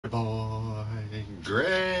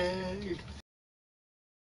Greg.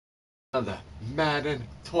 The Madden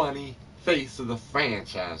 20 face of the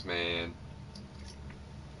franchise, man.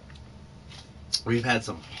 We've had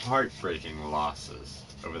some heartbreaking losses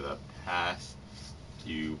over the past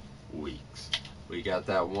few weeks. We got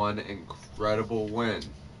that one incredible win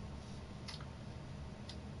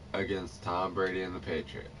against Tom Brady and the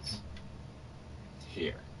Patriots.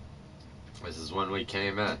 Here. This is when we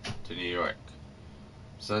came in to New York.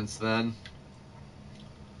 Since then,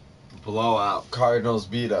 blowout. Cardinals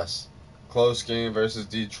beat us. Close game versus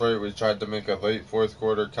Detroit. We tried to make a late fourth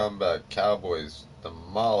quarter comeback. Cowboys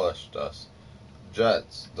demolished us.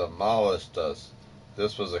 Jets demolished us.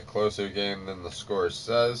 This was a closer game than the score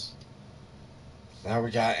says. Now we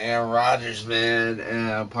got Aaron Rodgers, man,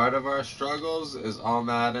 and part of our struggles is all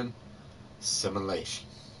Madden simulation.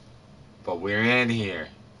 But we're in here.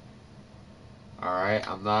 All right,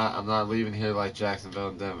 I'm not leaving here like Jacksonville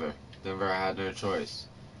and Denver. Denver, I had no choice.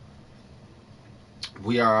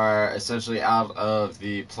 We are essentially out of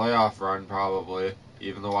the playoff run, probably,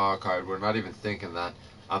 even the wild card. We're not even thinking that.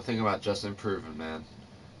 I'm thinking about just improving, man.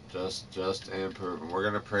 Just improving. We're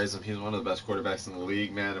gonna praise him. He's one of the best quarterbacks in the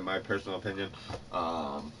league, man, in my personal opinion.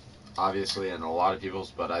 Obviously, and a lot of people's,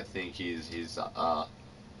 but I think he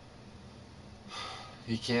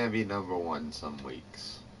can be number one some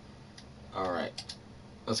weeks. All right,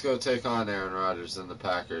 let's go take on Aaron Rodgers and the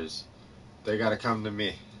Packers. They gotta come to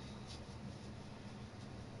me.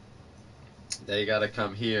 They gotta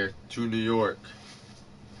come here to New York.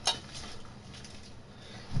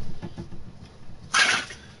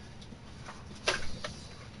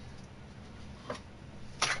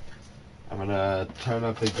 I'm gonna turn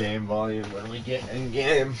up the game volume when we get in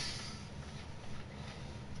game.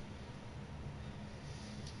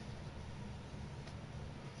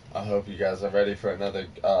 I hope you guys are ready for another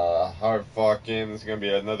hard-fought game. This is gonna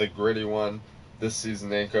be another gritty one. This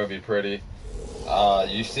season ain't gonna be pretty.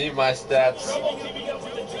 You see my stats: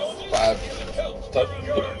 5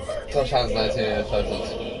 touchdowns, 19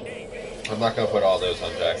 interceptions. I'm not gonna put all those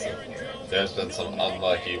on Jackson. There's been some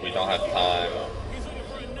unlucky. We don't have time.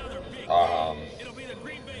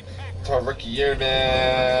 It's our rookie year,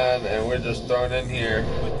 man, and we're just thrown in here.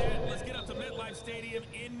 Let's get up to MetLife Stadium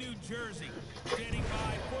in New Jersey. Standing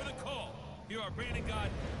by for the call. Here are Brandon Gott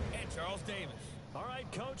and Charles Davis. All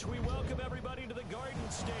right, Coach, we welcome everybody to the Garden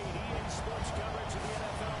State. EA Sports coverage of the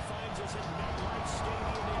NFL finds us at MetLife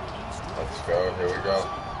Stadium in East. Let's go. Here we go.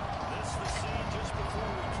 This is the scene just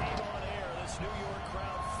before we came on air. This New York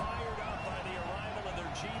crowd fired up by the arrival of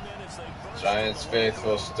their G-men as they burst. Giants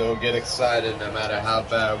faithful still get excited no matter how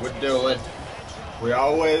bad we're doing. We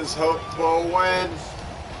always hope for a win.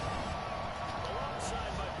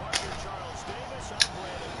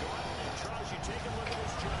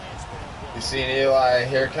 You seen Eli?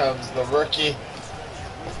 Here comes the rookie.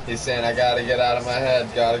 He's saying, I gotta get out of my head.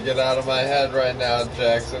 Gotta get out of my head right now.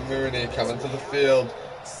 Jackson Mooney coming to the field.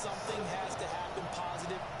 Something has to happen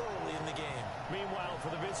positive early in the game. Meanwhile, for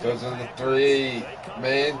the Those are the 3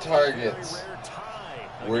 main targets.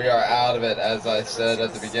 We are out of it, as I said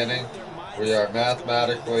at the beginning. We are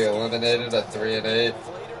mathematically eliminated at 3-8.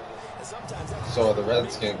 So are the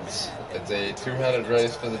Redskins. It's a 2-headed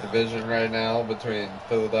race for the division right now between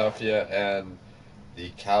Philadelphia and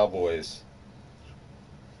the Cowboys.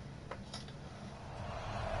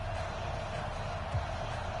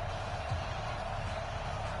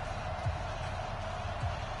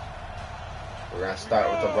 We're going to start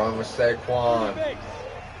with the run with Saquon.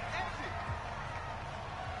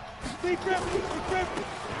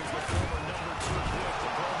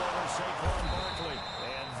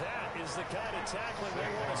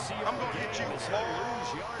 I'm going to get you.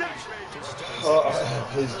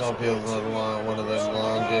 Please don't be another long, one of them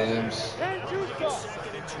long games. First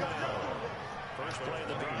play of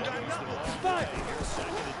the game.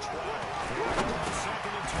 Second and 12.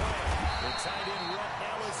 The tight end Rhett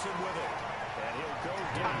Ellison with it. And he'll go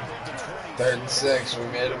down at the 20. 3rd and 6. We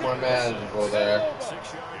made it more manageable there.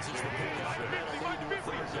 6 yards is the pickup.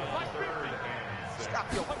 Stop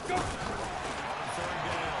your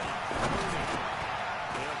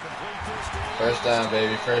First down,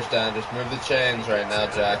 baby. First down. Just move the chains right now,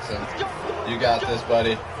 Jackson. You got this,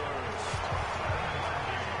 buddy.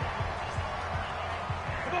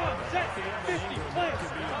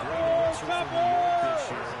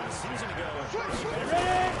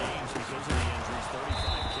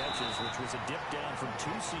 Which was a dip down from 2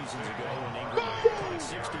 seasons ago when Ingram caught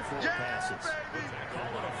 64 passes.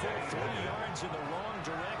 Calling a full 3 yards in the wrong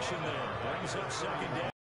direction there. Brings up second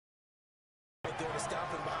down. right there to stop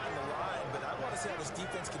him behind the line, but I want to see how this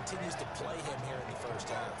defense continues to play him here in the first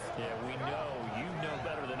half. Yeah, we know, you know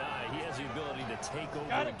better than I. He has a the ability to take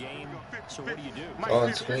over a game. So what do you do?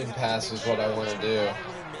 On screen pass is what I want to do.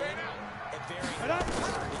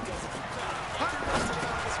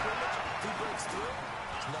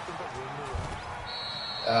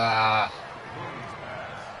 Ah,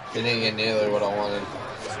 he didn't get nearly what I wanted.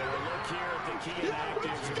 So a look here at the key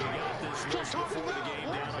inactives. We got this list before the game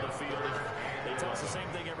down on the field. They tell us the same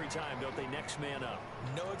thing every time, don't they? Next man up.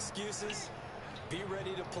 No excuses. Be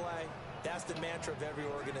ready to play. That's the mantra of every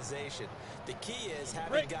organization. The key is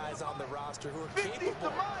having guys on the roster who are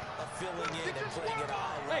capable of filling in and playing at a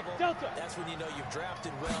high level. That's when you know you've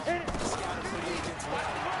drafted well, scouted free agents well,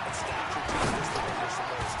 and stacked your team just the way you're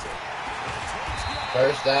supposed to.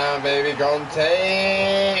 First down, baby. Golden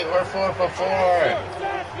Tate. We're 4 for 4.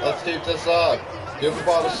 Let's keep this up. Give the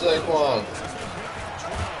ball to Saquon.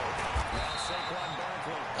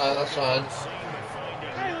 That's fine.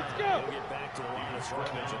 Hey, let's go. Get back to the line of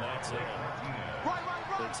scrimmage, and that's it.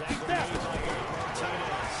 The tackle made by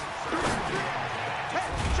Martinez.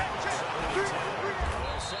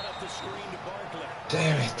 They'll set up the screen to Barkley.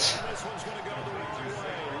 Damn it. This one's going to go the wrong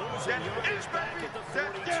way. Losing yardage back at the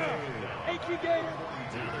 42. Hey, Gator.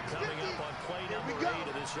 Now they're coming up on play number 8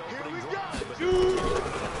 of this opening drive. But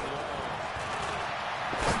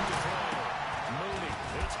Mooney.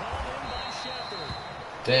 It's hauled in by Shepard.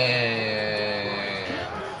 Damn.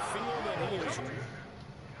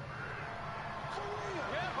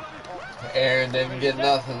 Aaron didn't get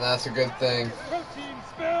nothing. That's a good thing. Protein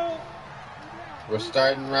spill. We're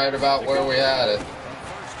starting right about where we had it.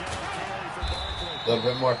 A little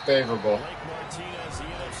bit more favorable. Martinez, the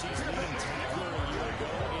NFC's leading tackler a year ago,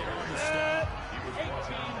 in on the stop. 18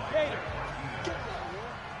 Gator.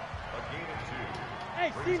 Hey,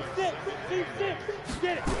 team 6. Team 6.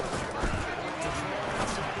 Get it.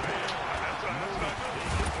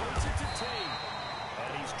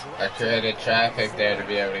 I created traffic there to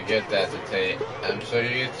be able to get that to Tate. I'm so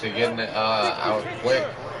used to getting it out quick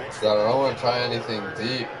that I don't want to try anything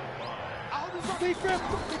deep.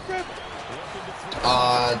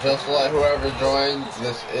 Just to let whoever joins,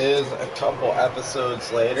 this is a couple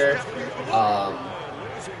episodes later.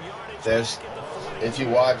 If you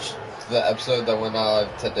watch the episode that went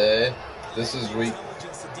out today, this is week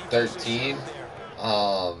 13.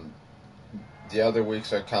 The other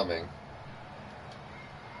weeks are coming.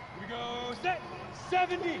 We go set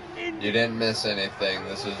 70. You didn't miss anything.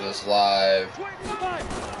 This is just live.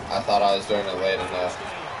 I thought I was doing it late enough.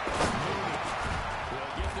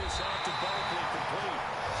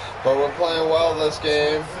 But we're playing well this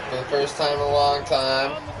game for the first time in a long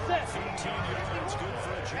time.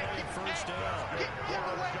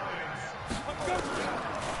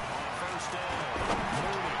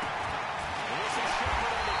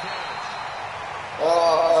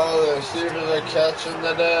 Oh, the receivers are catching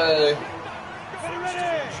the day.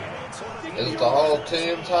 Is the whole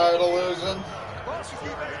team tired of losing?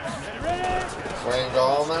 Wayne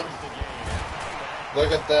Gallman.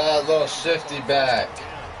 Look at that little shifty back.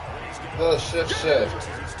 Little shift. I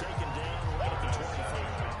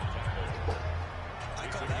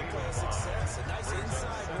call that play a success. A nice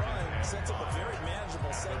inside run sets up a very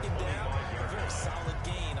manageable second down. A very solid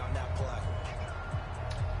gain on that play.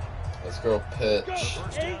 Let's go pitch.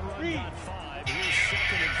 First down run got 5. Here's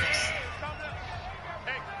second and 5.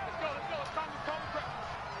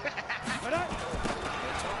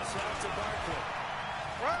 Toss out to Barkley.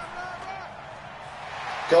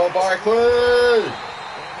 Go Barkley! And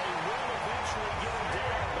they will eventually get him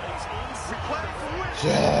down, but he's inside.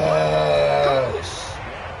 Yes!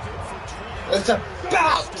 It's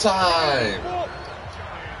about time!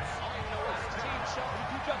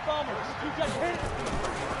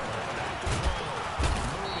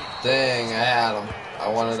 Dang, I had him. I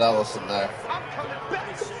wanted Ellison there. I'm coming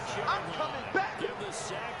back. Give the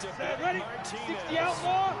sack to Ready? Martinez. 60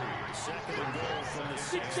 outlaw. Second and goal from the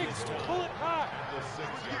 6-6. 6. Pull it high.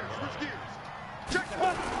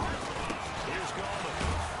 Here's Gallman.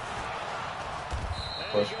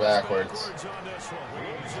 Push backwards.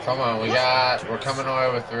 Come on, we're coming away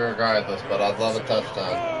with 3 regardless, but I'd love a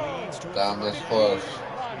touchdown. Down this close.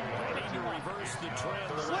 Need to reverse the trend.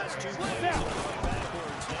 The last 2 plays have gone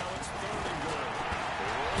backwards. Now it's 3rd and goal.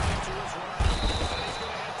 Rolling to his right. He's going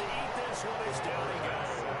to have to eat this one as down he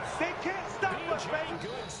goes. They can't stop us, baby.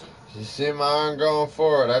 Goodson. You see my arm going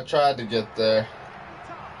forward. I tried to get there.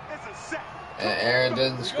 It's a set. And Aaron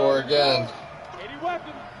didn't score again. 80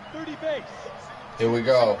 weapon, 30 base. Here we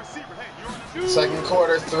go. Second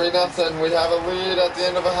quarter, 3-0. We have a lead at the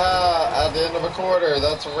end of a quarter.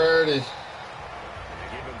 That's a rarity. Give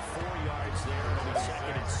him 4 yards there. It'll be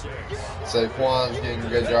second and 6. Saquon's getting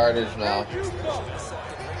good yardage now.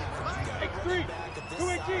 Take 3. 2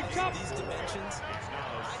 these dimensions,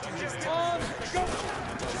 I can just tell On, go.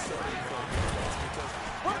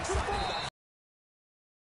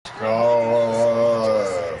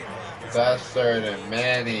 Go. That's third and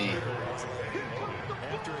many.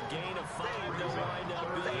 After a gain of 5, they'll wind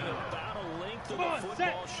up being about a length of the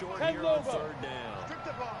football short 10 here on logo. 3rd down. Strip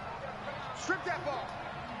that ball. Strip that ball.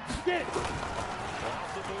 Get it.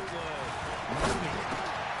 Off the bootleg.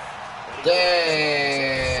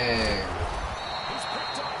 Dang.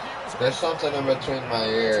 There's something in between my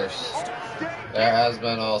ears. There has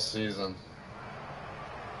been all season.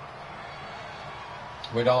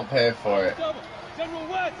 We don't pay for it. Double. General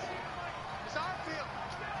West. It's our field.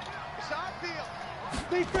 It's our field.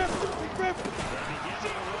 Lee Griffin.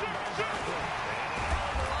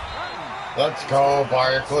 Let's go,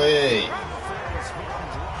 Barkley.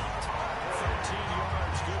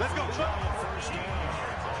 Let's go, Chuck.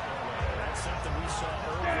 That's something we saw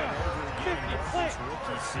over and over again in his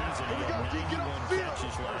rookie season. He had 91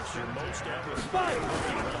 catches last year, most ever.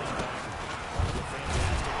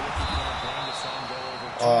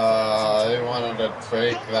 He wanted to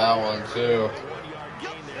break that one too.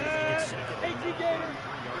 18 gators.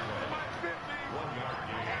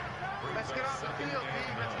 Let's get off the field,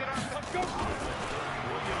 Pete. Let's get off. Let's go.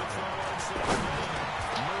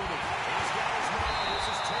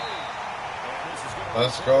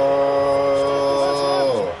 Let's go.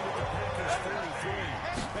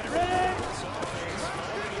 Ready?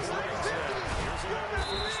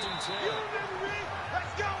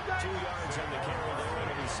 Let's go, 2 yards on the carry there.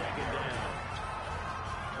 It'll be 2nd down.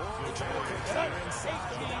 They try to put fire inside.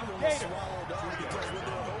 That one was swallowed up because when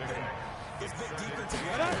they're open, this big defensive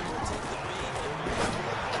line will take the beat and move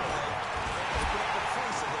the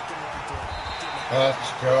free so they can run through. Let's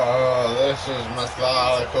go. This is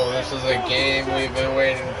methodical. This is a game we've been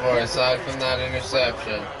waiting for, aside from that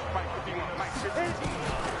interception.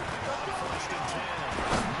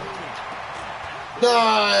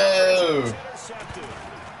 No! Intercepted.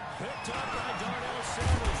 Picked up by Darnell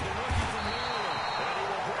Savage, the rookie from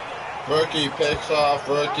Maryland. Rookie picks off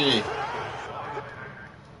rookie.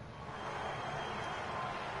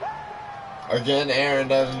 Again, Aaron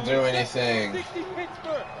doesn't do anything. 60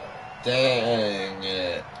 Pittsburgh. Dang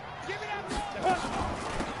it.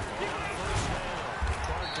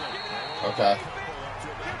 Okay. I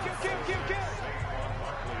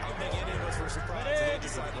don't think any of us were surprised that they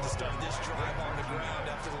decided to start this drive on the ground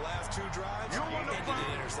after the last 2 drives ended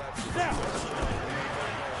in interception. Now. I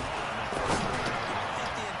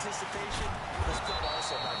think the anticipation was felt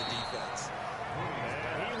also by the defense.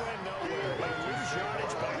 And he went nowhere. They lose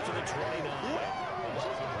yardage back to the 29.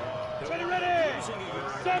 Ready.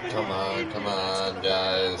 7. Come on,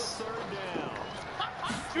 guys.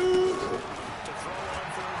 2.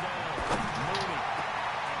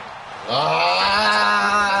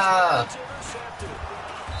 Ah! Intercepted.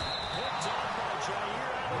 Picked up by Jair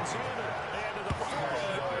Alexander. And to the 40-yard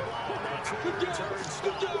line. That's where the return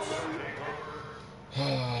stops.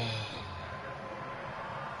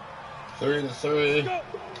 3-3. Go.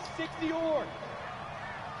 60 or.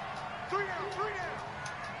 3 down, 3 down.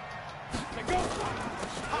 Go.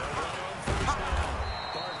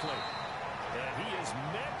 Barkley. And he is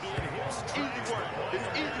met in his Easy work. It's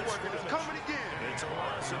easy work, and it's coming again. It's a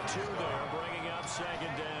loss of 2 there, bringing up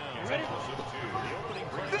 2nd down. You ready? The opening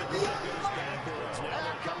play of the drive goes backwards. Now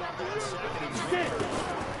they'll come up on 2nd and 3. Get it.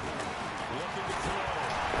 Looking to throw.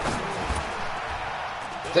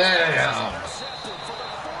 Damn. Intercepted for the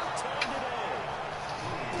 4th time today.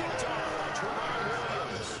 Picked up by Trevor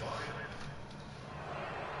Williams.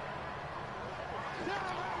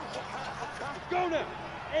 Go now.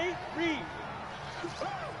 8. Reed.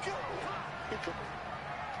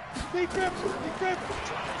 Lee Griffin.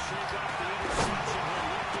 Trying to shake off the interception. He'll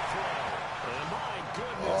look to throw. And my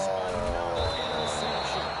goodness, another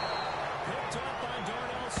interception. Picked up by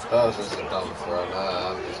Darnell Savage. That was just a dumb throw.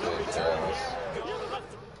 Nah, I'm just being careless.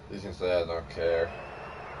 You can say I don't care.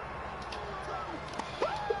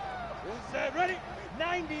 Set. Ready.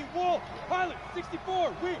 90. Wolf. Pilot.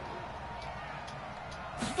 64. Reed.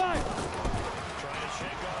 5. Trying to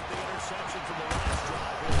shake off the interception from the last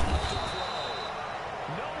drive. He'll look to throw.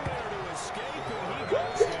 Nowhere to escape, and he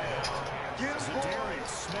goes down. Get him,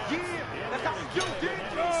 Darius Smith. Yeah, that's how we do it, dude.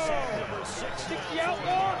 Number 6 60 now.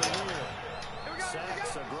 outlaw.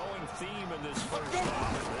 Sacks a growing theme in this first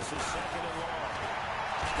half. This is 2nd and long.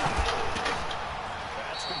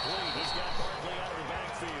 That's complete. He's got Barkley out of the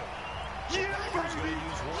backfield. Yeah, He's going to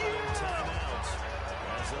use one of their timeouts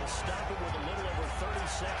as they'll stop it with a little over 30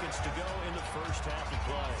 seconds to go in the first half of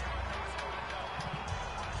play.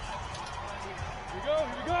 Here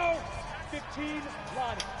we go. 15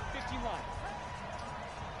 line. 15 line.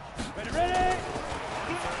 Ready?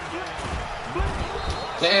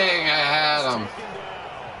 Dang, I had him. Now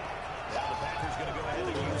the Packers going to go ahead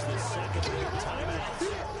and use the second timeout.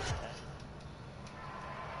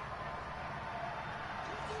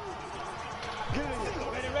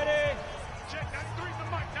 Ready? Check, 93's the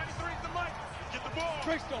mic, 93's the mic. Get the ball.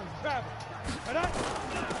 Greystone, travel. Ready?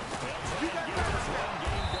 You got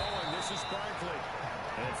game going. This is Barkley.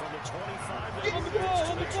 And from the 25 to On the ball,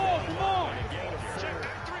 come on. a gain of 4. Check,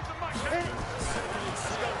 93's the mic. Hey.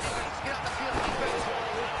 Get out the field, defense.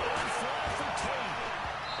 Flag for Tate.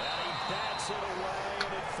 And he bats it away,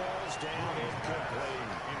 and it falls down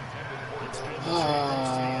incomplete. It's been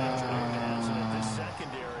the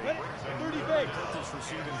secondary. Ready? 30 big. Put this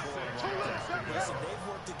receiving core on lockdown. Listen, they've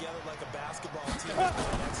worked together like a basketball team.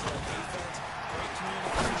 Excellent defense, great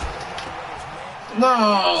communication.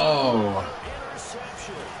 No.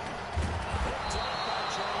 Interception. Picked up by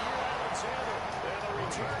Jair Alexander. And the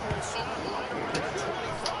return will stop right around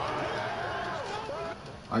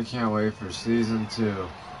 25. I can't wait for season 2.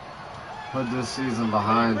 Put this season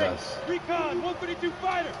behind us. Recon, 132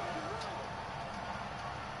 fighter.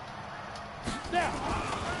 Now.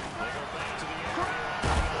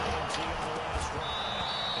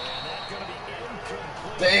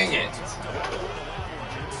 Dang it.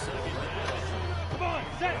 Come on,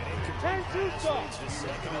 set. 10 2 stop.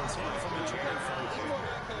 Second and 10 from the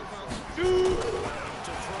 25. Two. To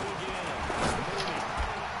throw again. Mooney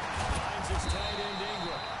finds his tight end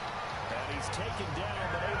Ingram. And he's taken down,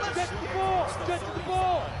 but able to Get to slip the ball. across the Get to the 35.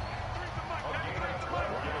 ball.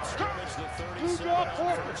 Line of scrimmage, the 37. Two drop,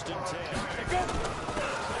 four. First and 10. Go.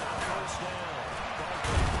 First down.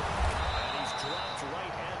 Barkley. And he's dropped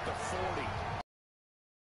right at the 40.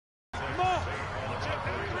 Come on.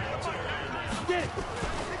 Get it.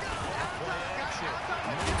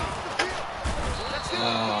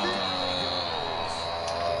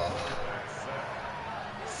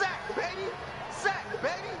 Sack, baby. Sack,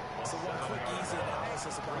 baby. So one quick, easy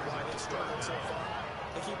analysis about why they've struggled so far.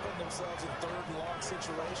 They keep putting themselves in third and long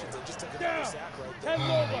situations. They just took another Down. sack right there.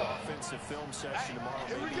 10 over. Offensive film session tomorrow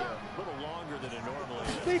may be a little longer than it normally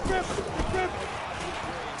is. Big grip. Big grip. Oh,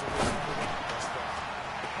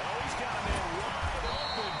 he's got a man wide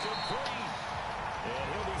open, complete. And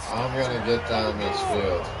he'll be I'm gonna get down this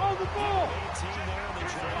field. On the ball. 18 there in the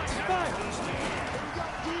Giants. Five.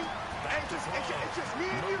 It's just me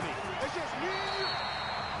and you. It's just me and you.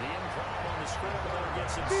 The improv on the scramble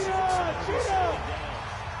gets him Cheetah, 6 yards. Cheetah.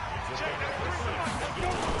 Check, 93's the mic.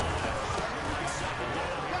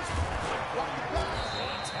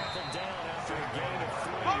 Tackled down after a gain of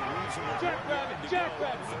 3. Jackrabbit.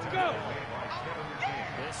 Jackrabbit. Let's go.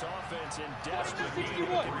 This offense in desperate need 61.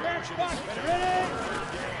 of Back conversion. spot. Ready?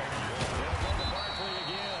 Barkley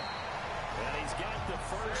again. And he's got the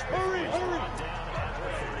first. Hurry, He's hurry. brought down at the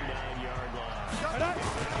 39-yard line. Ready?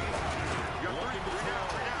 Looking to throw.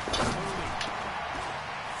 Mooney.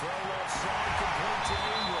 Throw left side, complete to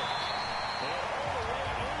Ingram. And all the way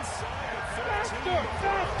inside the 15. Faster.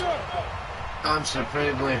 Faster. I'm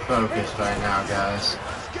supremely focused right now, guys.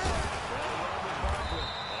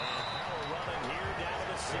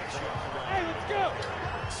 Hey, let's go.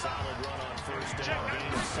 Solid run on first down.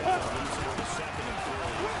 Gain of 6. Losing to the second and 4.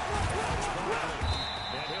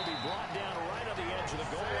 And he'll be brought down right on the edge of the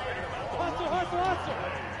goal line at about the Hustle, 1 hustle, yard hustle.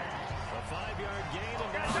 line. A 5-yard gain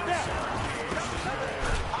and now Down.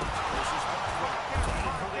 this is Barkley.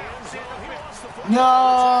 For the end zone. He lost the football. No!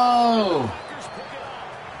 Packers pick it up.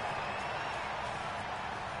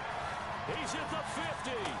 He's at the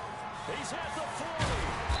 50. He's at the 40.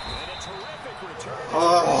 And a terrific return.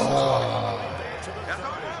 Oh. That's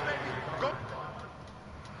all right, baby. Go.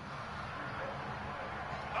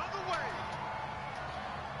 Other way.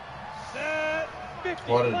 Set.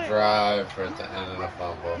 50. What a Play. drive for it to end in a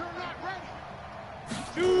fumble. You're not ready.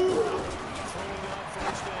 Two. Throwing it on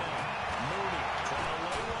first down. Mooney trying to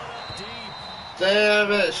lay one up deep.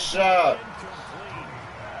 Damn it, shot. Incomplete.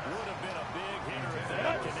 Would have been a big hitter if they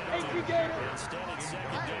had Hey, connected. Gator. Instead, it's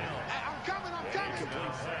second down. Hey, I'm coming. I'm coming.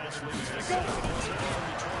 Incomplete pass leads to second and 10 from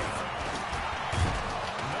the 25.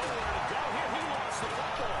 Nowhere to go here. He lost the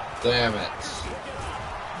football. Damn it.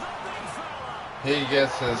 He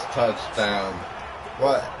gets his touchdown.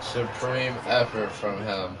 What supreme effort from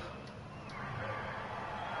him.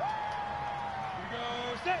 Go.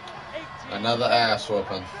 Set. 18. Another ass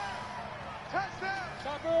whooping. Touchdown.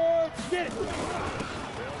 Chopper. Get it. They'll run on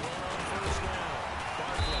first down.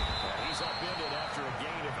 Barkley. He's upended after a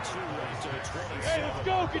gain of 2 right to the 27. Hey, let's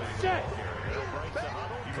go. Get set. He'll break the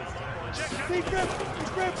huddle. Come up with a Big grip. Big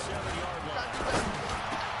grip. 7-yard line.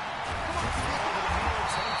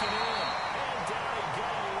 Taken in. And down he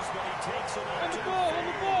goes, but he takes it out On to the the ball. On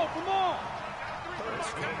the ball. Come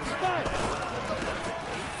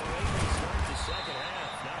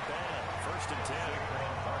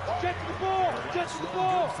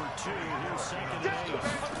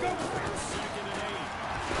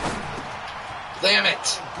Damn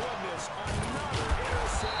it! Goodness, another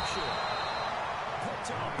interception. Picked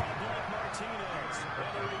off by Blake Martinez.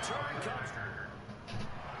 And the return comes.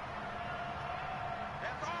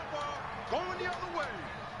 That's our ball. Going the other way.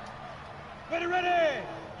 Ready!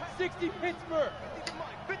 60 Pittsburgh. 50's a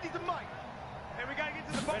Mike. 50's a Mike. And we got to get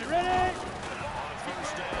to the ball. Ready? On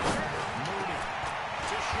first down, Mooney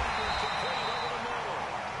to Shepard, complete over the middle.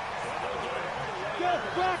 And they'll get it all the way. Yes,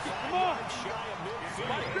 block it, come on. Shy of midfield.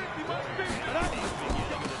 Mike 50, Mike 50.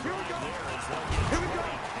 Here we go. Here we go.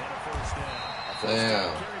 And a first down.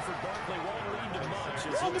 Damn. Carry for Barkley won't lead to much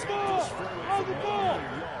as On the he ball. takes fairly On for the 1 ball.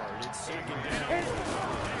 yard. It's second down. Hey.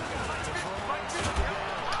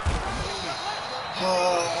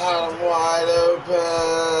 Oh, I'm wide open.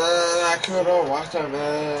 I could have walked him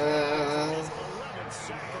in.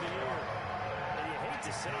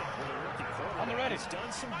 On the ready. He's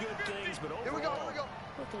done some good things, but Here we go. Here we go.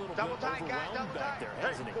 looked a little Double bit tight, guys. overwhelmed Double back tight. there, Hey,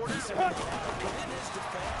 hasn't he? 40. In his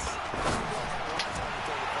defense,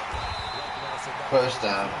 Push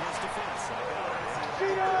down.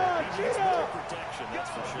 Cheetah! Protection, that's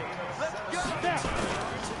for sure. Down.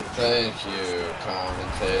 Thank you,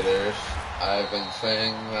 commentators. I've been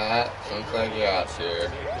saying that since I got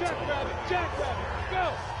here. Jackrabbit,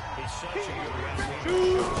 go! He's such a good referee.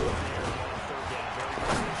 Two. Third down, very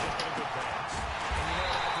good. Good pass. and you know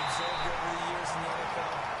what I've observed over the years in the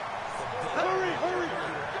NFL? The better, Hurry!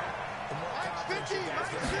 the more confidence you guys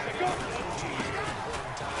get. Go!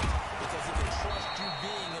 Important time because he can trust you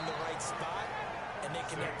being in the right spot, and they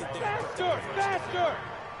connected there. Faster!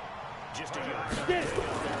 Just a yard. Get it!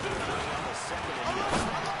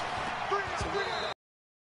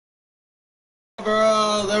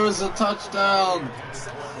 Bro, there was a touchdown.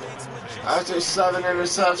 After 7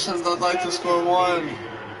 interceptions, I'd like to score 1. Play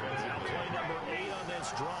number 8 on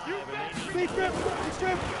this drive, and they need Big grip!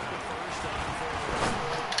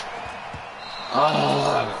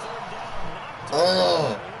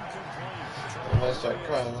 I'm gonna start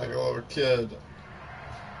crying like a little kid.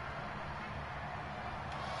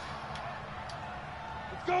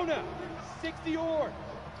 Let's go now! 60 or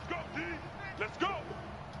Go, D. Let's go.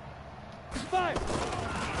 5!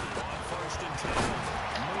 first and 10.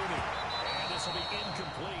 Mooney. And this will be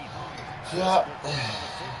incomplete. Yeah.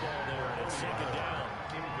 Football there, and it's second down.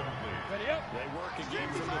 Ready up! They work again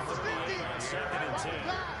from the 38 on second and 10.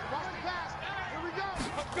 Watch the pass. Here we go.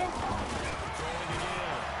 Go! Throwing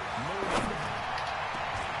again. Mooney.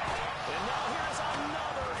 And now here's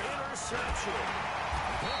another interception.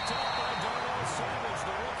 Picked up by Darnell Savage,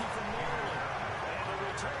 the rookie from Maryland. And the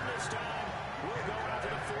return this time will go out to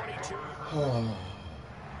the 42.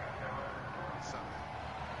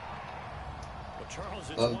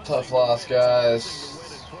 Another tough loss,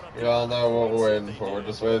 guys. We all know what we're waiting for. We're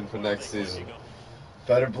just waiting for next season.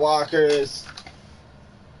 Better blockers.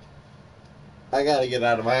 I gotta get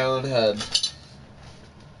out of my own head.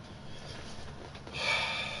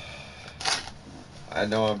 I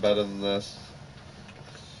know I'm better than this.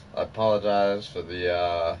 I apologize for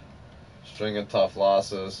the string of tough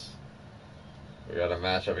losses. We got a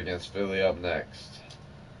matchup against Philly up next.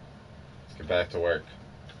 Let's get back to work.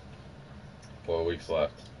 4 weeks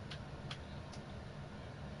left.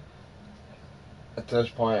 At this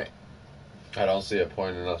point, I don't see a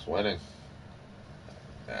point in us winning.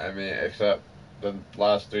 I mean, except the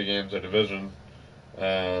last 3 games of division,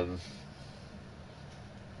 and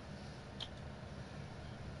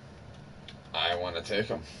I want to take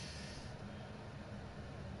them.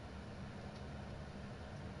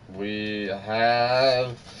 We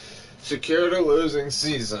have secured a losing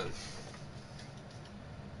season.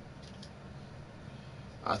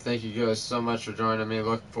 I thank you guys so much for joining me.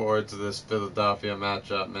 Look forward to this Philadelphia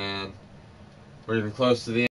matchup, man. We're getting close to the end.